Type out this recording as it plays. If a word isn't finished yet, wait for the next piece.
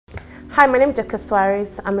Hi, my name is Jessica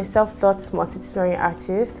Soares. I'm a self-taught multidisciplinary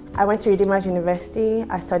artist. I went to Redeemers University.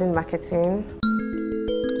 I studied marketing.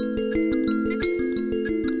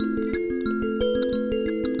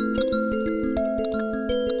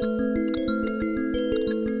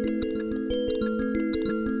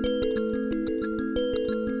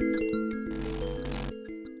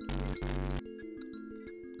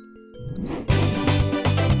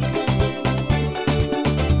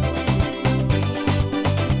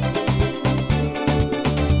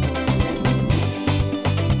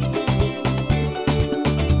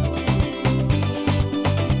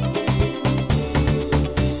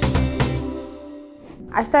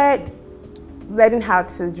 I started learning how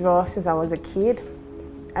to draw since I was a kid.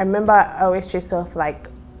 I remember I always chased off like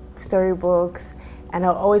storybooks, and I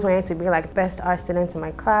always wanted to be like best art student in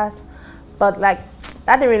my class, but like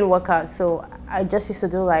that didn't really work out. So I just used to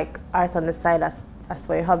do like art on the side as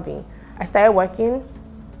for a hobby. I started working.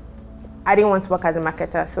 I didn't want to work as a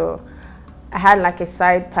marketer, so I had like a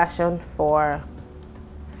side passion for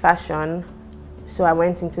fashion. So I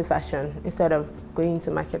went into fashion instead of going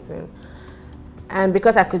into marketing. And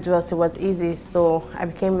because I could draw, so it was easy, so I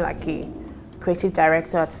became like a creative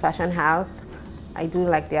director at a fashion house. I do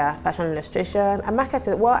like their fashion illustration. I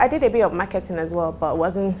marketed, well, I did a bit of marketing as well, but it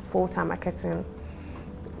wasn't full-time marketing.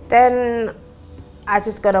 Then I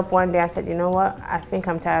just got up one day and said, you know what, I think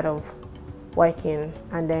I'm tired of working.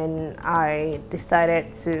 And then I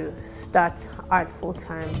decided to start art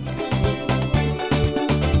full-time.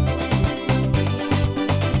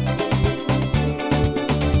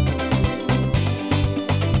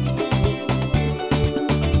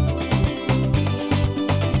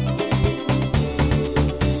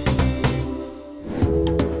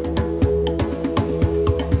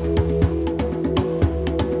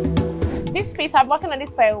 This piece, I've been working on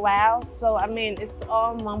this for a while, so I mean, it's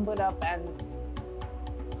all mumbled up and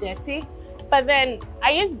dirty. But then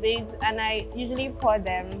I use beads and I usually pour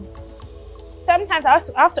them. Sometimes I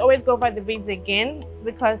have to always go over the beads again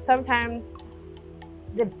because sometimes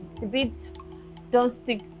the beads don't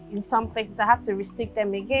stick in some places. I have to restick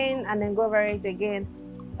them again and then go over it again.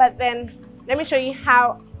 But then let me show you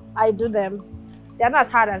how I do them. They're not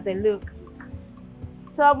as hard as they look.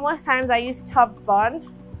 So most times I use Top Bond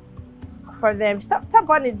for them. Top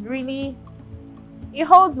Bond is really, it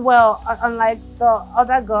holds well, unlike the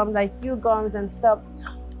other gums like U gums and stuff.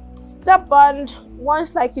 Top Bond,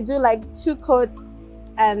 once like you do like 2 coats,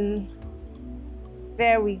 and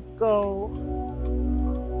there we go.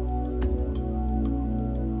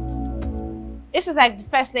 This is like the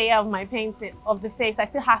first layer of my painting of the face. I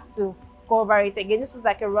still have to go over it again. This is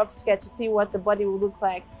like a rough sketch to see what the body will look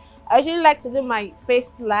like. I usually like to do my face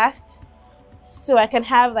last, so I can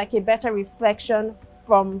have like a better reflection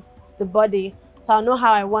from the body, so I'll know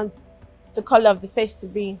how I want the color of the face to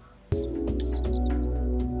be.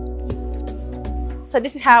 So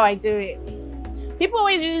this is how I do it. People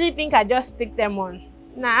always usually think I just stick them on.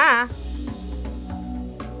 Nah,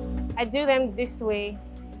 I do them this way.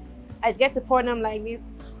 I get to pour them like this.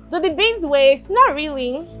 Do the beads waste? Not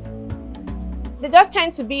really. They just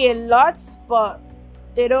tend to be a lot, but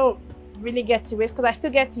they don't really get to waste because I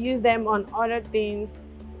still get to use them on other things.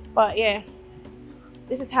 But yeah,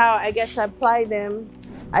 this is how I get to apply them.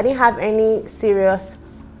 I didn't have any serious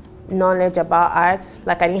knowledge about art.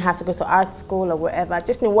 Like I didn't have to go to art school or whatever. I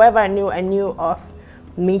just knew whatever I knew of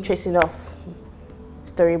me tracing off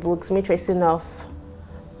storybooks, me tracing off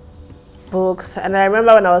books. And I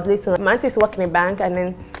remember when I was little, my auntie used to work in a bank, and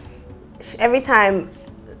then every time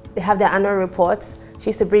they have their annual reports, she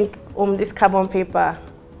used to bring home this carbon paper.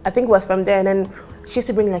 I think it was from there, and then she used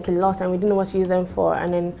to bring like a lot and we didn't know what to use them for,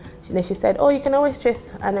 and then she said, oh, you can always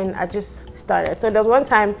trace, and then I just started. So there was one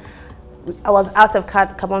time I was out of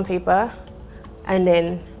carbon paper, and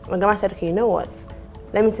then my grandma said, okay, you know what,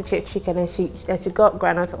 let me teach you a trick, and then she got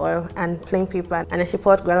groundnut oil and plain paper, and then she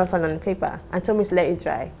poured groundnut oil on the paper and told me to let it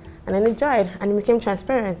dry, and then it dried and it became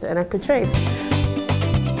transparent and I could trace.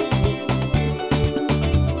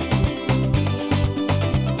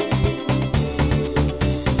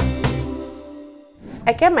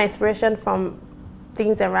 I get my inspiration from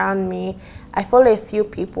things around me. I follow a few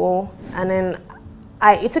people, and then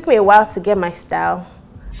it took me a while to get my style.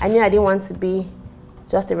 I knew I didn't want to be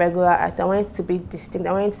just a regular artist. I wanted to be distinct.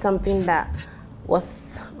 I wanted something that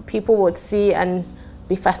was people would see and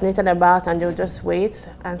be fascinated about, and they'll just wait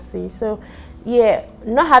and see. So yeah,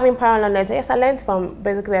 not having prior knowledge. Yes, I learned from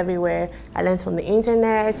basically everywhere. I learned from the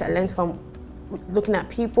internet. I learned from looking at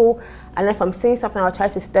people, and then from seeing something, I'll try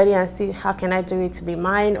to study and see how can I do it to be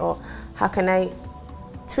mine, or how can I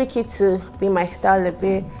tweak it to be my style a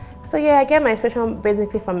bit. So yeah, I get my inspiration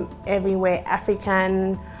basically from everywhere,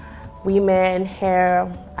 African, women,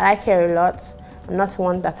 hair. I like hair a lot. I'm not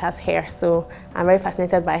one that has hair, so I'm very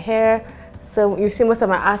fascinated by hair. So you see most of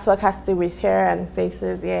my artwork has to do with hair and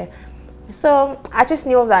faces, yeah. So I just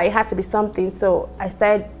knew that it had to be something, so I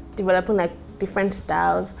started developing like different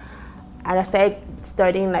styles, and I started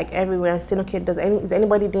studying like everywhere and saying, okay, is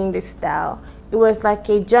anybody doing this style? It was like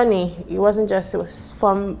a journey. It wasn't just, it was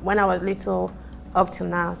from when I was little up till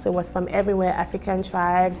now. So it was from everywhere, African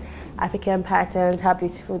tribes, African patterns, how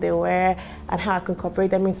beautiful they were, and how I could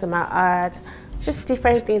incorporate them into my art, just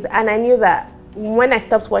different things. And I knew that when I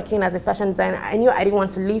stopped working as a fashion designer, I knew I didn't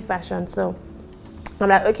want to leave fashion. So I'm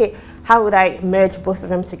like, okay, how would I merge both of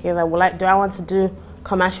them together? Do I want to do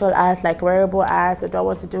commercial art, like wearable art, or do I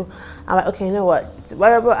want to do, I'm like, okay, you know what,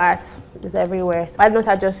 wearable art is everywhere. So why don't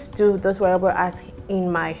I just do those wearable art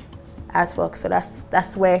in my artwork? So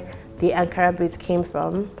that's where the Ankara beads came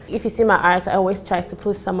from. If you see my art, I always try to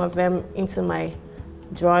put some of them into my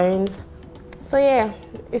drawings. So yeah,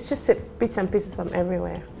 it's just bits and pieces from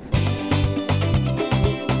everywhere.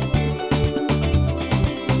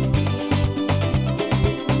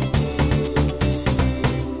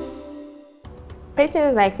 Painting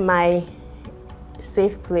is like my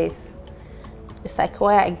safe place. It's like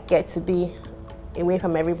where I get to be away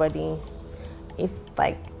from everybody.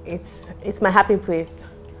 It's my happy place.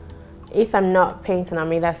 If I'm not painting,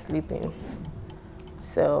 I'm either sleeping.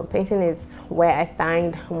 So painting is where I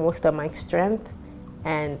find most of my strength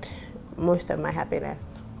and most of my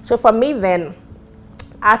happiness. So for me then,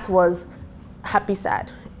 art was happy,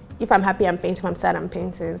 sad. If I'm happy, I'm painting. If I'm sad, I'm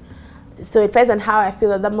painting. So it depends on how I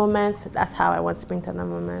feel at that moment. That's how I want to paint at that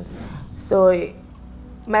moment. So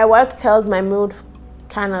my work tells my mood,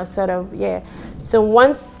 kind of, sort of, yeah. So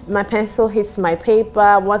once my pencil hits my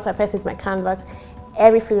paper, once my pencil hits my canvas,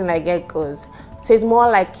 every feeling I get goes. So it's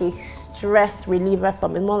more like a stress reliever for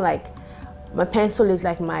me. It's more like my pencil is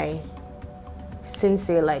like my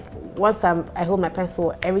sensei. Like once I hold my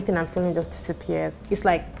pencil, everything I'm feeling just disappears. It's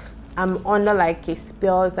like I'm under like a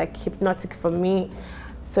spell. It's like hypnotic for me.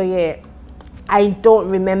 So yeah, I don't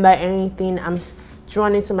remember anything. I'm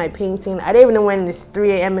drawn into my painting. I don't even know when it's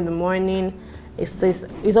 3 a.m. in the morning.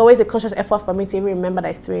 It's always a conscious effort for me to even remember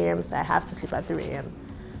that it's 3 a.m. so I have to sleep at 3 a.m.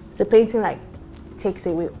 So painting like takes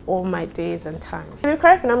away all my days and time. The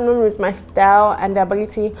recurrent phenomenon is my style and the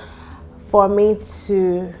ability for me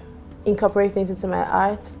to incorporate things into my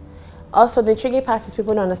art. Also, the tricky part is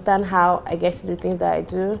people don't understand how I get to do things that I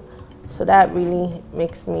do. So that really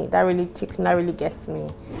makes me, that really ticks me, that really gets me.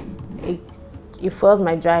 It fuels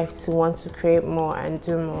my drive to want to create more and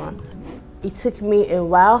do more. It took me a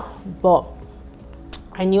while, but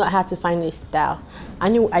I knew I had to find a style. I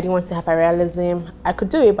knew I didn't want to have a realism. I could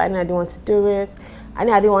do it, but I knew I didn't want to do it. I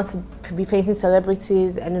knew I didn't want to be painting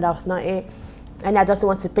celebrities. I knew that was not it. And I just didn't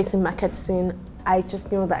want to paint in market scene. I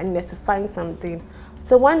just knew that I needed to find something.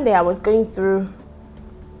 So one day I was going through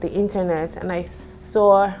the internet and I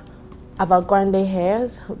saw avant-garde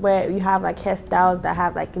hairs where you have like hairstyles that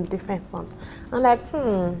have like in different forms. I'm like,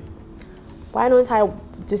 why don't I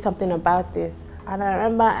do something about this? And I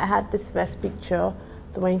remember I had this first picture,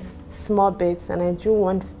 the one in small bits, and I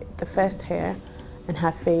drew the first hair and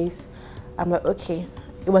her face. I'm like, okay,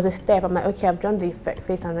 it was a step. I'm like, okay, I've drawn the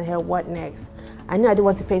face and the hair, what next? I knew I didn't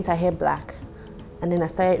want to paint her hair black. And then I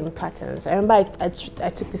started in patterns. I remember I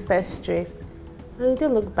took the first trace and it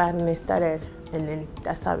didn't look bad, and it started, and then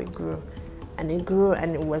that's how it grew. And it grew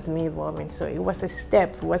and it was me evolving. So it was a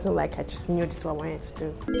step. It wasn't like I just knew this is what I wanted to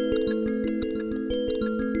do.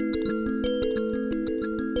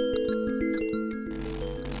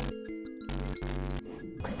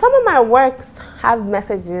 Some of my works have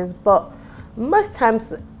messages, but most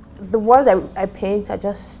times the ones I paint are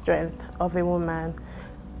just strength of a woman,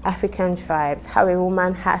 African tribes, how a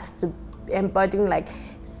woman has to embody like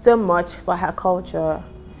so much for her culture,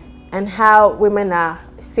 and how women are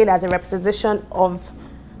seen as a representation of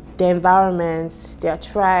their environments, their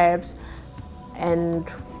tribes, and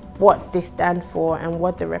what they stand for and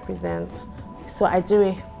what they represent. So I do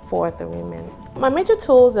it for the women. My major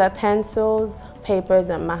tools are pencils, papers,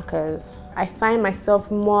 and markers. I find myself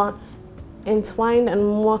more entwined and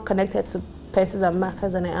more connected to pencils and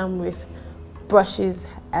markers than I am with brushes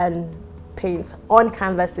and paints on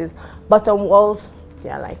canvases. But on walls,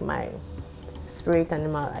 yeah, like my spirit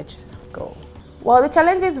animal, I just go. Well, the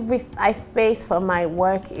challenges I face for my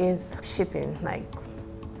work is shipping. Like,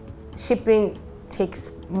 shipping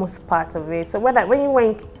takes most part of it. So when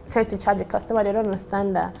you tend to charge a customer, they don't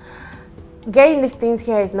understand that getting these things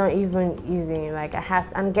here is not even easy. Like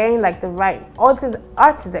I'm getting like the right,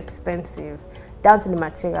 art is expensive, down to the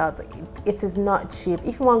materials. It is not cheap.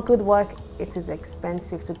 If you want good work, it is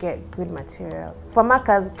expensive to get good materials. For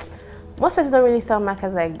markers, Most places don't really sell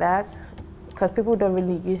markers like that because people don't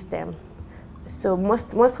really use them. So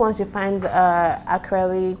most ones you find are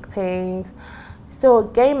acrylic paints. So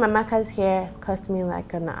getting my markers here cost me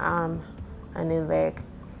like an arm and a leg.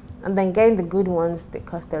 And then getting the good ones, they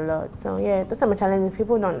cost a lot. So yeah, those are my challenges.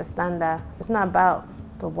 People don't understand that. It's not about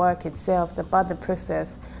the work itself, it's about the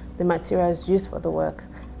process, the materials used for the work,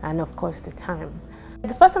 and of course the time.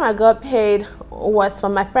 The first time I got paid was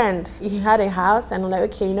from my friend. He had a house and I'm like,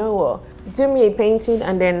 okay, you know what? Do me a painting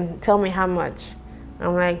and then tell me how much.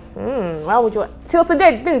 I'm like, why would you? Till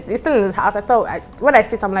today, it's still in his house. I thought, when I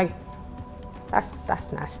see it, I'm like,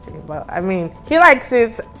 that's nasty. But I mean, he likes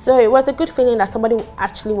it. So it was a good feeling that somebody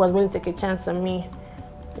actually was willing to take a chance on me.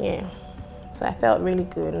 Yeah. So I felt really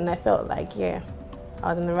good and I felt like, yeah, I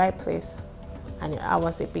was in the right place. And that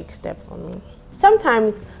was a big step for me.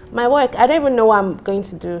 Sometimes my work, I don't even know what I'm going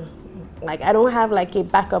to do. Like, I don't have like a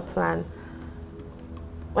backup plan.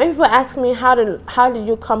 When people ask me how did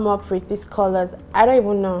you come up with these colors, I don't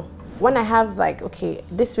even know. When I have like, okay,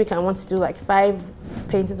 this week I want to do like 5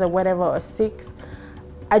 paintings or whatever, or 6,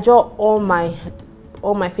 I draw all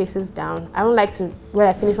my faces down. I don't like to, when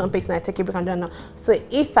I finish one painting, I take a break and draw now. So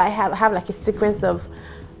if I have like a sequence of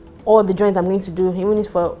all the drawings I'm going to do, even if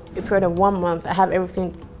for a period of 1 month, I have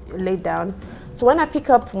everything laid down. So when I pick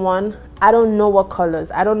up one, I don't know what colors,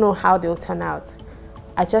 I don't know how they'll turn out.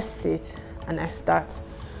 I just sit and I start.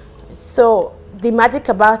 So the magic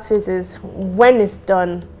about it is when it's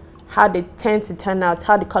done, how they tend to turn out,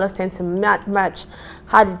 how the colors tend to match,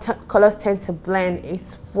 how the colors tend to blend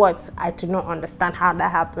is what I do not understand how that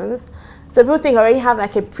happens. So people think I already have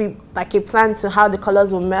like a plan to how the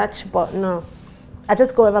colors will match, but no. I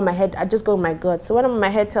just go over my head, I just go with my gut. So when my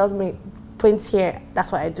head tells me point here,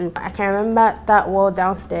 that's what I do. I can remember that wall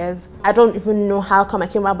downstairs. I don't even know how come I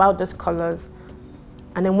came about those colors.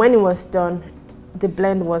 And then when it was done, the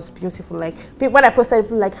blend was beautiful. Like when I posted,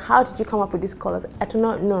 people were like, how did you come up with these colors? I do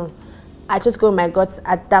not know. I just go with my guts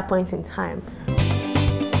at that point in time.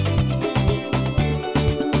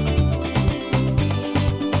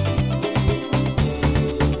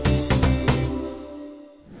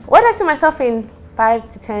 What do I see myself in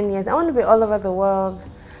 5 to 10 years? I want to be all over the world.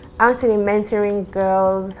 I want to be mentoring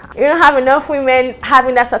girls. You don't have enough women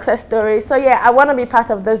having that success story. So yeah, I want to be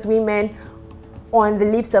part of those women on the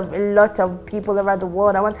lips of a lot of people around the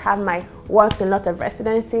world. I want to have my work in a lot of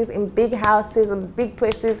residencies, in big houses, in big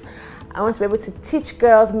places. I want to be able to teach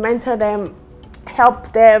girls, mentor them,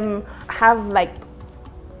 help them, have like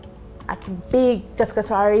a big Jessica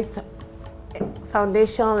Soares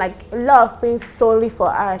foundation, like a lot of things solely for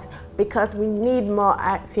art, because we need more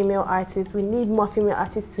female artists. We need more female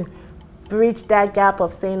artists to bridge that gap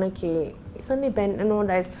of saying, okay, it's only Ben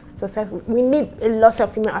that is successful. We need a lot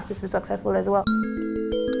of female artists to be successful as well.